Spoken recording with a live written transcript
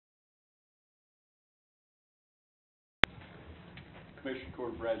Commissioners Court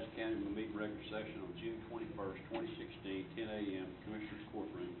of Brazos County will meet in regular session on June 21st, 2016, 10 a.m. Commissioners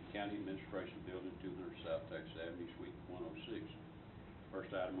Courtroom, County Administration Building, 200 South Texas Avenue, Suite 106.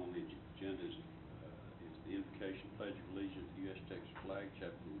 First item on the agenda is the invocation pledge of allegiance to the U.S. Texas flag,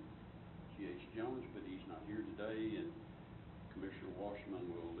 Chaplain G.H. Jones, but he's not here today, and Commissioner Washington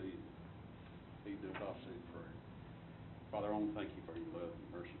will lead the apostle in prayer. Father, I want to thank you for your love and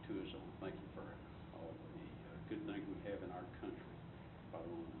mercy to us. I want to thank you for all the good things we have in our country. Father,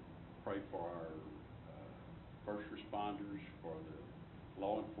 I want to pray for our first responders, for the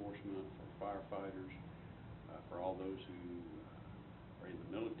law enforcement, for firefighters, for all those who are in the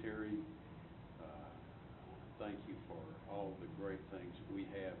military. I want to thank you for all the great things that we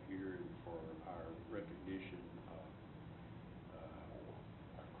have here and for our recognition of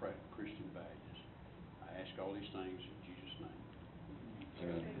our Christian values. I ask all these things in Jesus' name.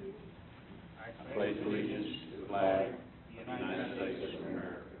 Amen. I pledge allegiance to the flag of the United States of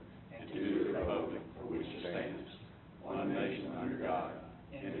America and to the republic for which it stands, one nation under God,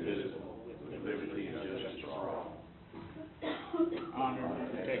 indivisible, with liberty and justice for all. Honor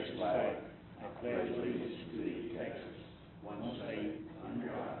the Texas flag. I pledge allegiance to thee, Texas, one state under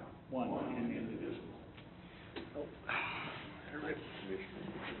God, one and indivisible.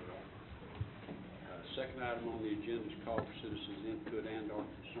 Second item on the agenda is call for citizens' input and or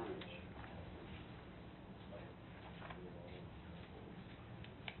concerns.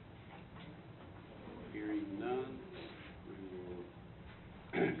 Hearing none, we will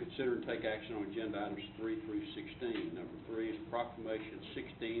consider and take action on agenda items 3 through 16. Number 3 is proclamation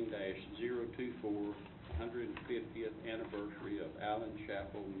 16-024, 150th anniversary of Allen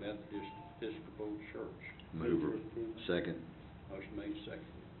Chapel Methodist Episcopal Church. Mover. Second. Motion made,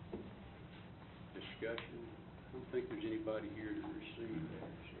 second. Discussion. I don't think there's anybody here to receive that,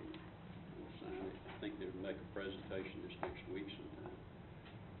 so we'll sign it. I think they'll make a presentation this next week sometime.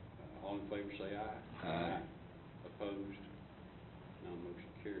 All in favor say aye. Aye. Opposed? None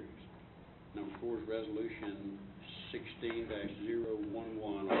motion carries. Number 4 is resolution 16-011,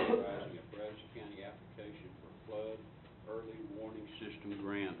 authorizing a Brazos County application for flood early warning system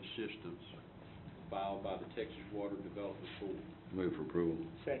grant assistance filed by the Texas Water Development Board. Move for approval.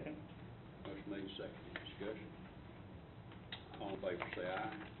 Second. Motion made, second. Discussion. All in favor say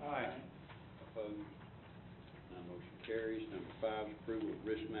aye. Aye. Opposed? None motion carries. Number 5 is approval of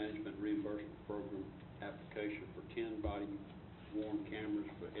risk management reimbursement program application for 10 body-worn cameras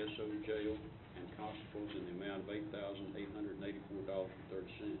for SO jail and constables in the amount of $8,884.30.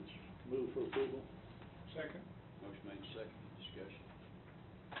 Move for approval. Second. Motion made, second. Discussion.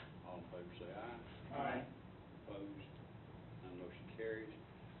 All in favor say aye. Aye. Opposed? None motion carries.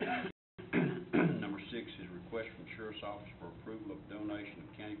 Number 6 is request from the Sheriff's Office for approval of donation of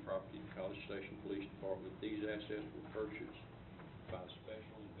county property to College Station Police Department. These assets were purchased by the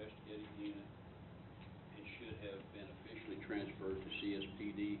Special Investigating Unit and should have been officially transferred to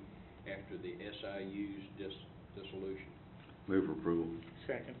CSPD after the SIU's dissolution. Move for approval.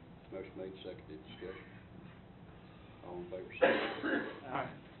 Second. Motion made, seconded. Discussion. All in favor say aye.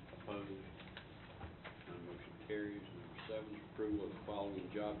 Aye. Opposed? None motion carries. Number 7 is approval of the following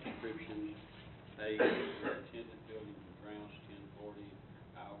job descriptions. A, Superintendent Buildings and Grounds, 1040,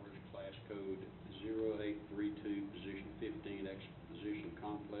 hours, class code 0832, position 15, exposition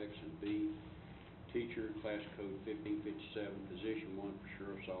complex, and B, teacher, class code 1557, position 1 for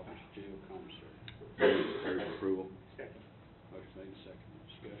Sheriff's Office, jail commissary. Move for approval. Second. Motion made, second.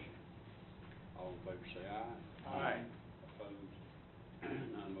 Discussion. All in favor say aye. Aye. Opposed?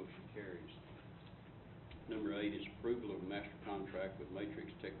 None motion carries. Number 8 is approval of a master contract with Matrix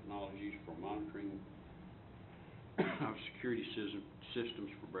Technologies for monitoring of security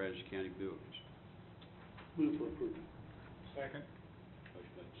systems for Brazos County buildings. Move for approval. Second.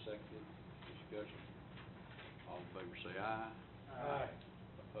 Motion made, seconded. Discussion. All in favor say aye. Aye.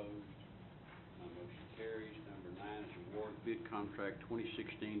 Opposed? None motion carries. Number 9 is award bid contract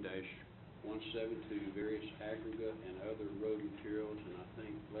 2016-172, various aggregate and other road materials, and I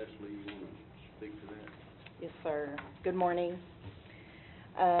think, Leslie, you want to speak to that? Yes, sir. Good morning.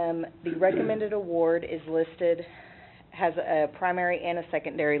 The recommended award is listed, has a primary and a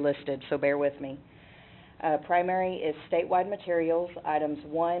secondary listed, so bear with me. Primary is statewide materials, items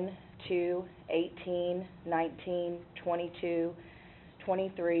 1, 2, 18, 19, 22,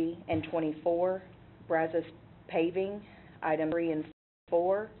 23, and 24. Brazos paving, items 3 and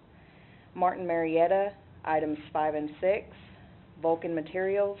 4. Martin Marietta, items 5 and 6. Vulcan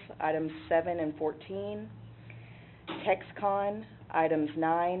materials, items 7 and 14. TexCon, items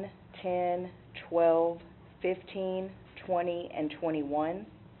 9, 10, 12, 15, 20, and 21.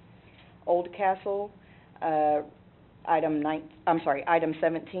 Old Castle, item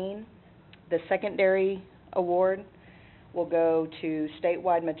 17. The secondary award will go to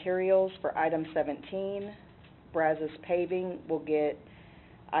Statewide Materials for item 17. Brazos Paving will get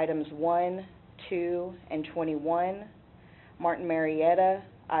items 1, 2, and 21. Martin Marietta,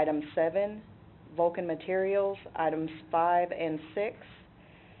 item 7. Vulcan Materials, items 5 and 6.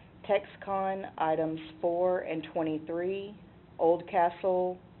 Texcon, items 4 and 23. Old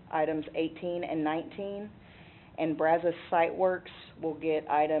Castle, items 18 and 19. And Brazos Site Works will get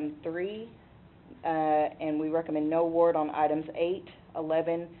item 3, and we recommend no award on items 8,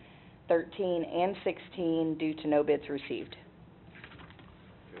 11, 13, and 16 due to no bids received.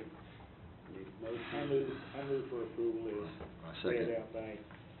 Okay. Need a motion? I move for approval I as second. read out by.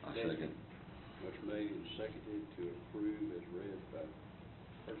 I second. Motion made and seconded to approve as read by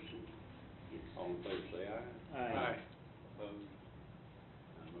Percy. All in favor say aye. Aye. Opposed?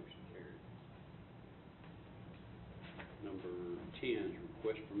 None motion carried. Number 10 is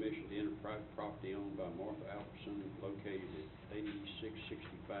request permission to enter private property owned by Martha Albertson located at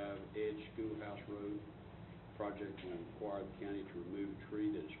 8665 Edge Schoolhouse Road. Project will require the county to remove a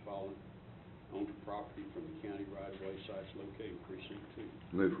tree that has fallen onto property from the county right-of-way sites located in precinct 2.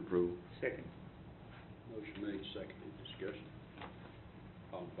 Move for approval. Second. Motion made, seconded, discussion.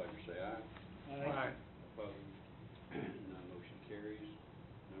 All in favor say aye. Aye. Opposed? None motion carries.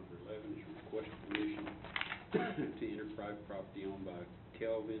 Number 11 is request permission to enter private property owned by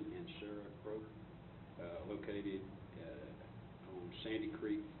Kelvin and Sarah Croker, located on Sandy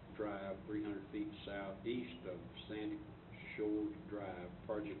Creek Drive, 300 feet southeast of Sandy Shore Drive.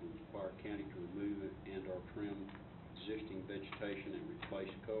 Project will require county to remove and/or trim existing vegetation and replace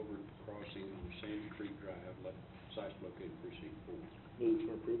culvert crossing on Sandy Creek Drive, sites located in precinct 4. Move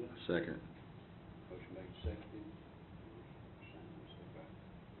for approval. Second. Motion made, seconded.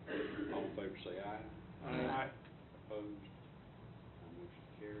 All in favor say aye. Aye. Opposed? None motion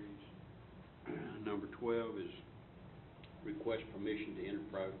carries. Number 12 is request permission to enter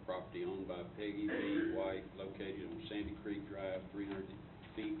private property owned by Peggy B. White located on Sandy Creek Drive, 300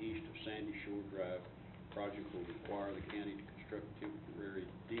 feet east of Sandy Shore Drive. Project will require the county to construct a temporary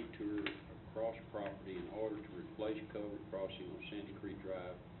detour across property in order to replace culvert crossing on Sandy Creek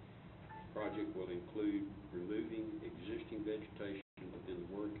Drive. Project will include removing existing vegetation within the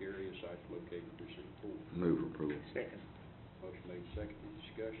work area, sites located in precinct 4. Move for approval. Second. Motion made, seconded,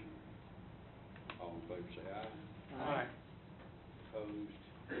 discussion. All in favor say aye. Aye. Opposed?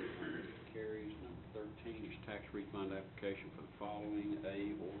 Motion carries. Number 13 is tax refund application for the following: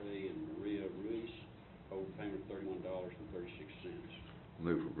 A. Jorge and Maria Ruiz, overpayment of $31.36.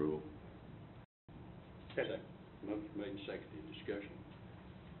 Move for approval. Second. Motion made, seconded, discussion.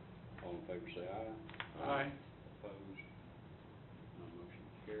 All in favor say aye. Aye. Opposed? None motion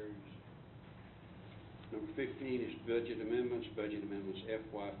carries. Number 15 is budget amendments. Budget amendments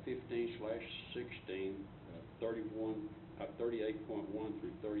FY 15/16, 38.1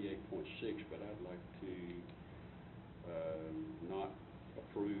 through 38.6, but I'd like to not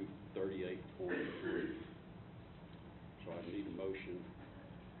approve 38.3. So I need a motion.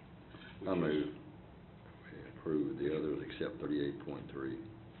 I move. We approve the others except 38.3.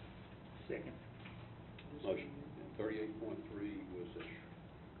 Second. Motion. 38.3 was the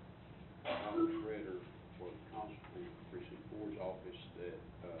shredder for the constable precinct 4's office that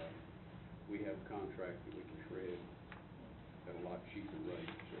we have a contract that we can shred at a lot cheaper rate,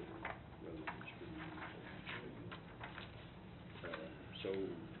 so rather than spending. So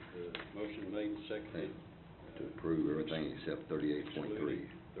the motion made and seconded. To approve everything except 38.3.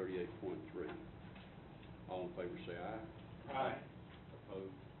 38.3. All in favor say aye. Aye.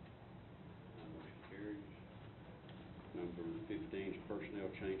 Opposed? None motion carries. Number 15 is personnel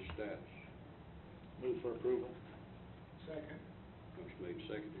change status. Move for approval. Second. Motion made,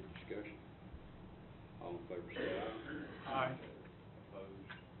 seconded, discussion. All in favor say aye. Aye.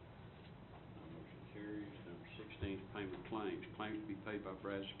 Opposed? None motion carries. Number 16 is payment of claims. Claims to be paid by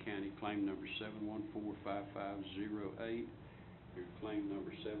Brazos County. Claim number 7145508 through claim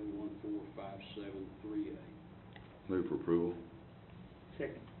number 7145738. Move for approval.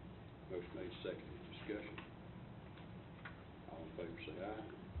 Second. Motion made, seconded, discussion. All in favor say aye.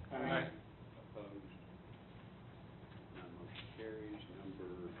 Aye. Opposed? None motion carries.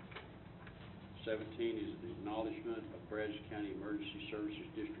 Number 17 is the acknowledgement of Brazos County Emergency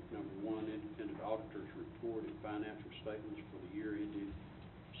Services District Number 1 Independent Auditor's Report and Financial Statements for the year ended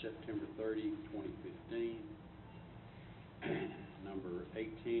September 30, 2015. Number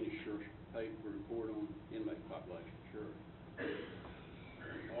 18 is Sheriff's Report on Inmate Population. Sheriff.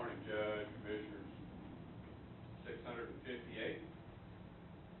 Good morning, Judge, Commissioners. 658 is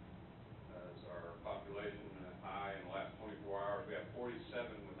our population high in the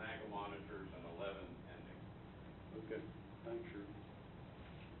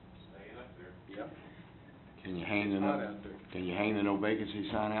Can you hang the It's hot out there. can you hang the no vacancy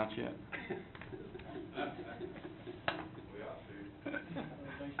sign out yet? We ought to.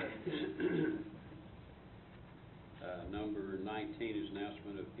 Number 19 is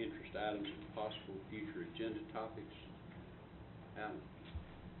announcement of interest items and possible future agenda topics. Alan?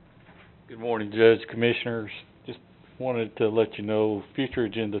 Good morning, Judge, Commissioners. Just wanted to let you know, future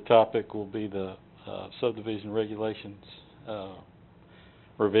agenda topic will be the subdivision regulations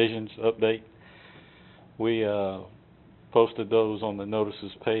revisions update. We posted those on the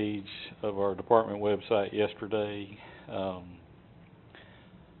notices page of our department website yesterday. There'll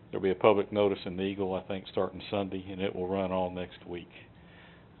be a public notice in the Eagle, I think, starting Sunday, and it will run all next week.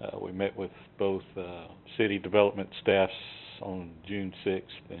 We met with both city development staffs on June 6th,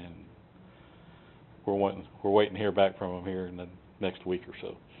 and we're waiting to hear back from them here in the next week or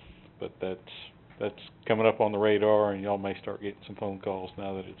so. But that's coming up on the radar, and y'all may start getting some phone calls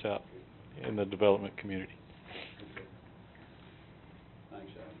now that it's out in the development community.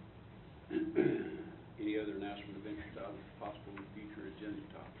 Thanks, Alan. Any other announcement of interest items, possible future agenda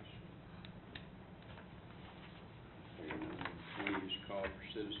topics? Hearing none, 20 is called for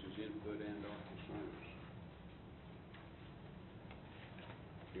citizens' input and/or concerns.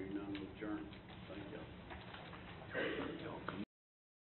 Hearing none, we'll adjourn.